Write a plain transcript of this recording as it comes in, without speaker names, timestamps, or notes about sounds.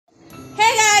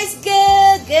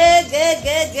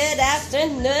Good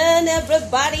afternoon,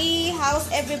 everybody. How's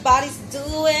everybody's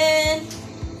doing?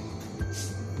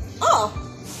 Oh,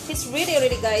 it's really,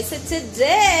 guys. So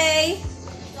today,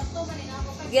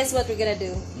 guess what we're gonna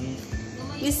do?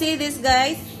 You see this,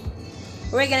 guys?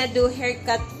 We're gonna do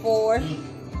haircut for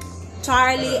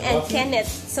Charlie and Kenneth.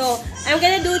 So I'm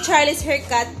gonna do Charlie's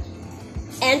haircut,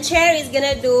 and Cherry is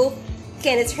gonna do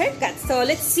Kenneth's haircut. So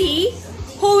let's see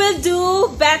who will do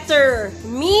better,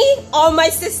 me or my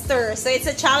sister. So it's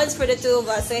a challenge for the two of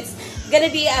us. So it's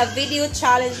gonna be a video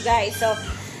challenge, guys. So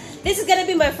this is gonna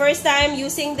be my first time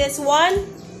using this one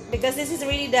because this is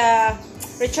really the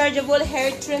rechargeable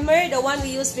hair trimmer. The one we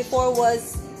used before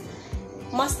was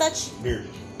mustache. Beard.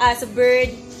 As a beard.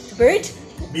 It's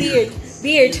a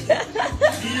beard.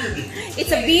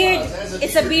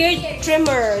 It's a beard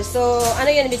trimmer. So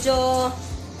ano yun,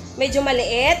 medyo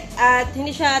maliit at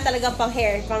hindi siya talagang pang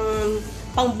hair,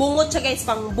 pang bungot siya, guys,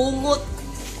 pang bungot.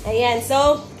 Ayan,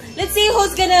 so let's see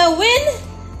who's gonna win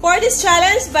for this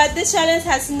challenge, but this challenge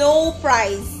has no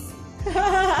prize.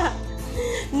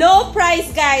 No prize,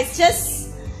 guys.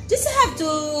 Just have to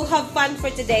have fun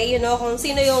for today, you know, kung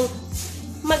sino yung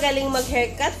magaling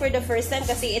mag-haircut for the first time,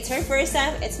 kasi it's her first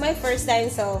time, it's my first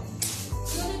time, so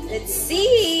let's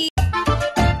see.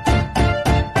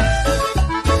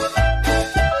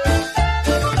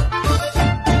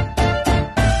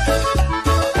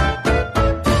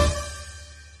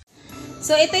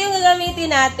 So, ito yung gagamitin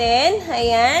natin.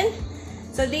 Ayan.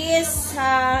 So, this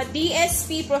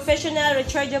DSP Professional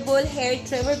Rechargeable Hair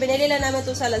Trimmer. Binili lang namin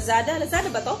ito sa Lazada. Lazada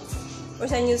ba to?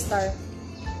 Or sa New Star?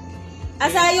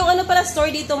 Asa yung ano pala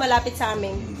store dito malapit sa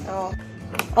amin. Oh.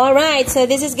 Alright. So,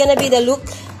 this is gonna be the look.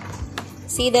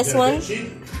 See this one?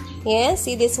 Yeah,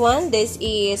 see this one? This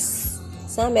is,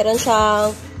 meron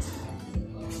siyang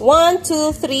 1,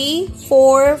 2, 3,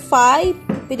 4,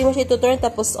 5. Pwede mo siya ito-turn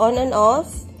tapos on and off.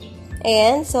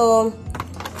 Ayan, so,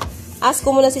 ask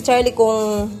ko muna si Charlie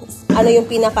kung ano yung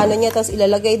pinaka-ano niya, tapos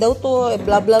ilalagay daw to,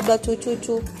 blah blah blah, chu.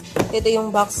 Ito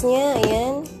yung box niya,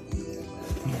 ayan.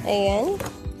 Ayan.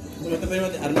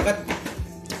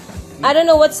 I don't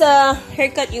know what's a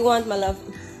haircut you want, my love.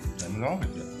 I don't know.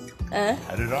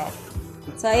 Cut it off.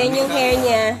 So, ayan yung hair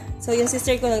niya. So, yung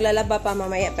sister ko naglalaba pa,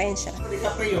 mamaya pa yan siya.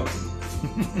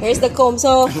 Here's the comb.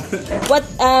 So, what,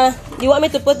 you want me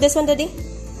to put this one, Daddy?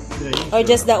 Or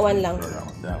just that one lang?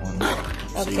 That one.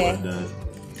 Okay.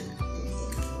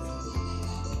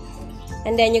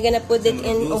 And then you're gonna put it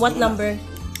in what number?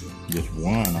 Just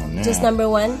one on that. Just number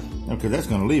 1? Okay, that's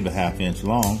gonna leave a 1/2 inch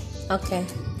long. Okay.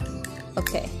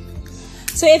 Okay.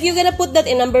 So if you're gonna put that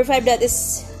in number 5, that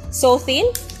is so thin?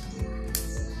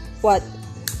 What?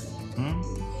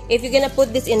 If you're gonna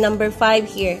put this in number 5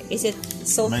 here, is it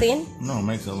so thin? No, it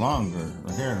makes it longer.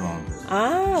 The hair longer.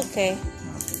 Ah, okay.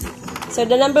 So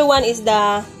the number 1 is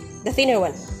the thinner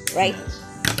one, right?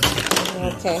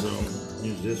 Okay. So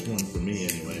use this one for me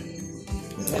anyway.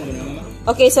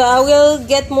 Okay, so I will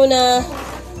get muna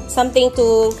something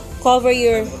to cover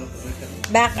your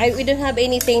back. We don't have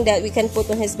anything that we can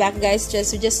put on his back, guys.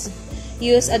 Just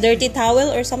use a dirty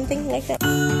towel or something like that.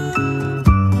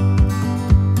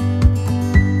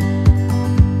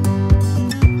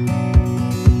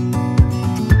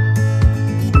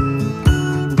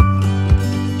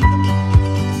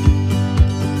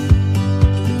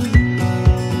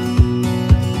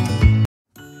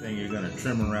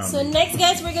 So next,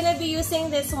 guys, we're gonna be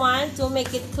using this one to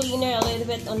make it cleaner a little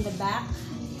bit on the back.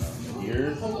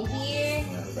 Here. And here,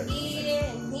 here,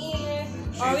 and here.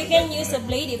 Or we can use a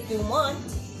blade if you want.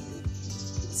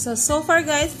 So far,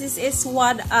 guys, this is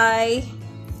what I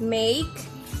make.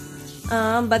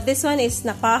 But this one is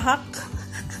napahak.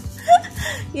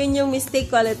 Yun yung mistake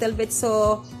ko a little bit.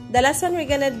 So the last one we're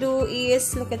gonna do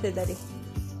is, look at it, Daddy.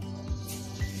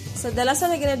 So the last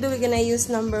one we're gonna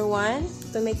use number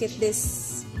 1 to make it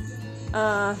this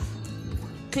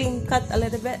clean cut a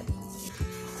little bit.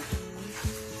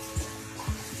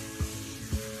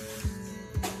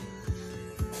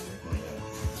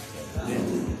 Okay.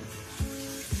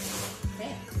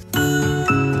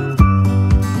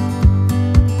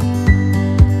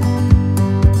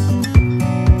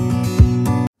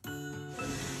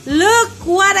 Look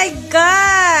what I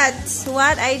got!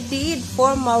 What I did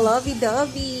for my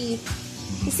lovey-dovey.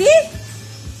 You see?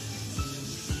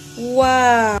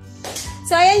 Wow!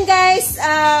 So, ayan, guys.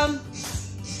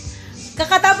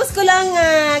 Kakatapos ko lang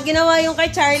ginawa yung kay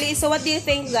Charlie. So, what do you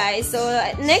think, guys? So,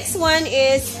 next one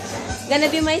is gonna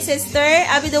be my sister.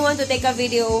 I'll be the one to take a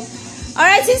video.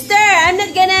 Alright, sister. I'm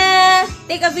not gonna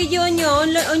take a video on you.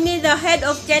 Only the head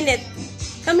of Kenneth.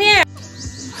 Come here.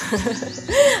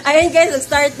 Ayan, guys.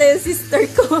 Nag-start na yung sister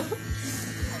ko.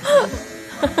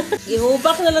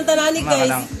 Ihubak na lang tanani,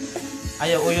 guys.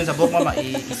 Ayaw uyon sa buhok mama,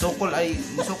 isukol ay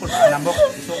isukol ba nabok,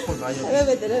 isukol ba ayaw. Ano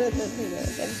ba ito?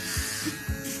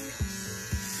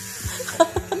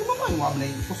 Ano mama yung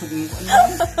ablay, kusugin ko ano.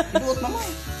 Iduot mama.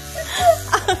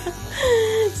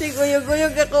 Si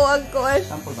Guyog-guyog ako ang kuwan.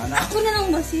 Sampol ba na? Ako na lang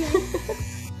ba siya?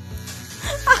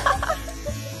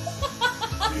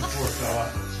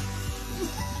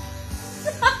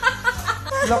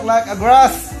 Look like a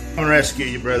grass. I'm gonna rescue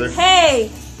you, brother.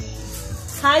 Hey!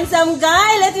 Handsome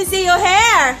guy, let me see your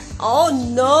hair. Oh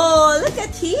no, look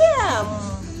at him.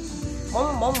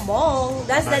 Bong, bong, bong.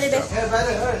 That's Daddy.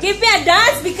 Give me a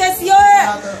dance because you're...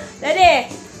 Daddy,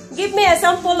 give me a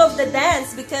sample of the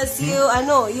dance because you, I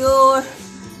know, you're...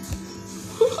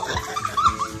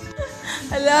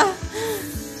 Hello?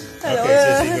 Hello? Okay,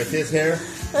 sissy, with his hair.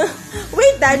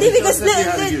 Wait, Daddy, because Let's see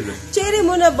how to use it. cherry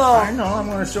mo na ba? I know. I'm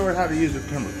gonna show her how to use the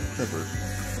clippers.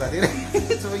 Like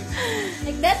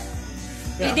that?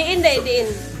 Yeah. Idiin.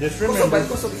 Just remember.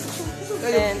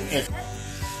 And,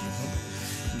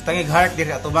 Tangig heart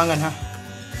diri atubangan ha.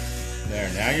 There.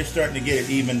 Now you're starting to get it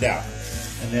evened out,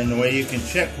 and then the way you can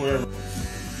check where.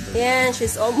 yan,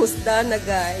 she's almost done na,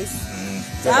 guys.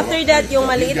 So after that, yung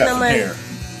maliit He's got some naman. hair.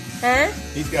 Ha?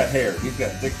 He's got hair. He's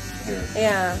got thick hair.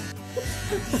 Yeah.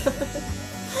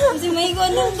 Kasi may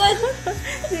dunggan.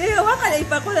 Sige, hawakan.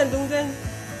 Ipa ko lang dunggan.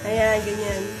 Ayan,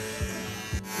 ganyan.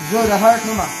 Draw the heart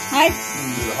mama. Heart.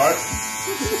 Do the heart.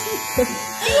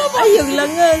 Ay, yung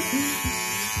langas.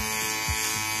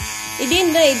 Idiin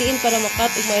para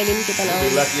makat. Umailin kita na. Be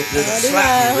lucky if there's a diba?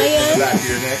 slap in Ayan. the back of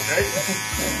your neck, right?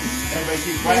 Everybody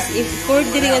keep Yes, practicing. if cord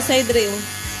diri nga side rin.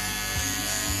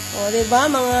 O, diba?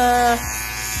 Mga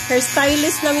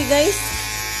hairstylist namin, guys.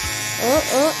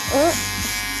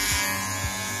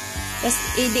 Tapos,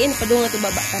 idiin pa doon nga ito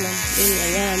baba ka lang.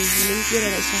 Ayan. Limpyo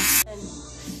na siya.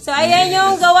 So, ayan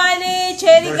yung gawa ni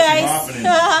Cherry, guys.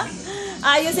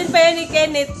 Ayusin pa yun ni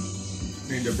Kenneth.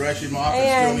 Need to brush him off Ayan.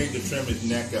 and still need to trim his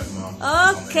neck up, Mom.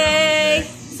 Okay.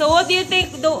 So, what do you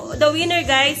think the winner,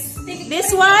 guys?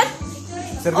 This one?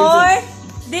 Or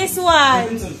this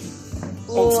one?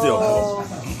 Hold still. Oh.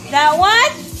 That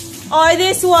one? Or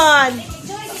this one?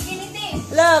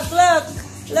 Look. I'll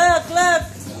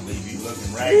leave you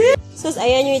looking right. Sus,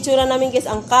 ayan yung itsura namin, guys.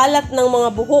 Ang kalat ng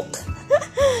mga buhok.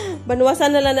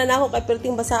 Banwasan na lang na ako kay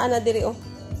perting basaan na diri, oh.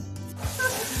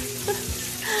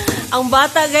 Ang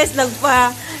bata, guys,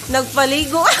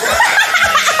 nagpaligo.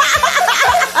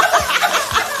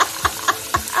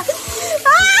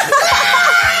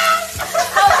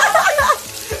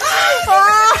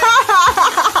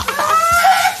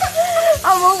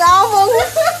 Among.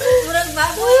 Murag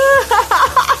baboy.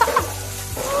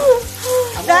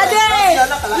 Daddy!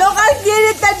 Look at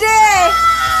cute, Daddy!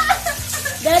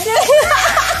 Daddy!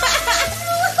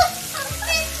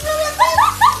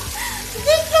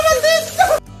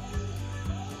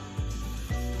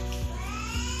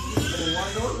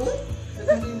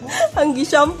 Ang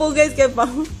gi-shampoo, guys, kay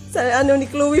pang sa ano ni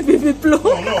Chloe Baby Flo.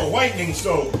 Oh no, whitening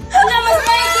soap. Wala mas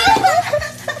maigi.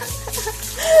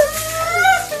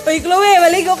 Oy, Chloe,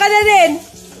 maligo ka na din.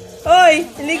 Oy,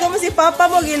 ligo mo si Papa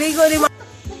mo, giligo ni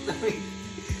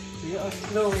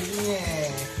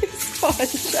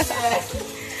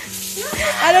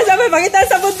Ano sabi? Pakita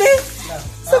sa buti.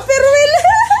 Super well.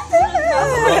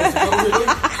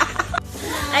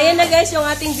 Ayan na, guys, yung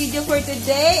ating video for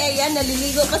today. Ayan,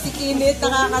 naliligo pa si Kinit.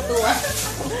 Nakakatuwa.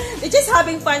 They're just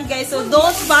having fun, guys. So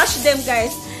don't bash them,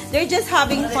 guys. They're just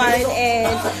having fun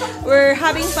and we're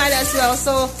having fun as well.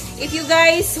 So if you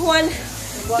guys want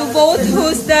to vote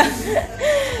who's the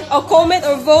or comment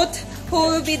or vote who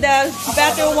will be the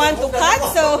better one to cut,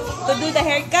 so to do the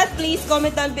haircut, please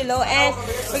comment down below. And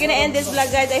we're gonna end this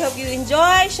vlog, guys. I hope you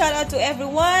enjoy. Shout out to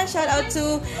everyone. Shout out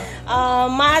to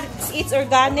Matt It's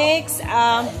Organics,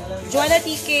 Joanna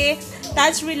Tique,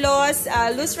 Taj Rilos,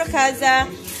 Luz Racaza,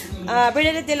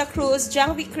 Bernadette De La Cruz,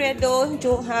 Jang Vicredo,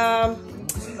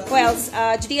 who else?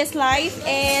 GDS Life,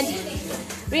 and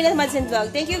Rina Madsen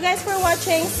Vlog. Thank you guys for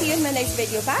watching. See you in my next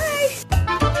video. Bye!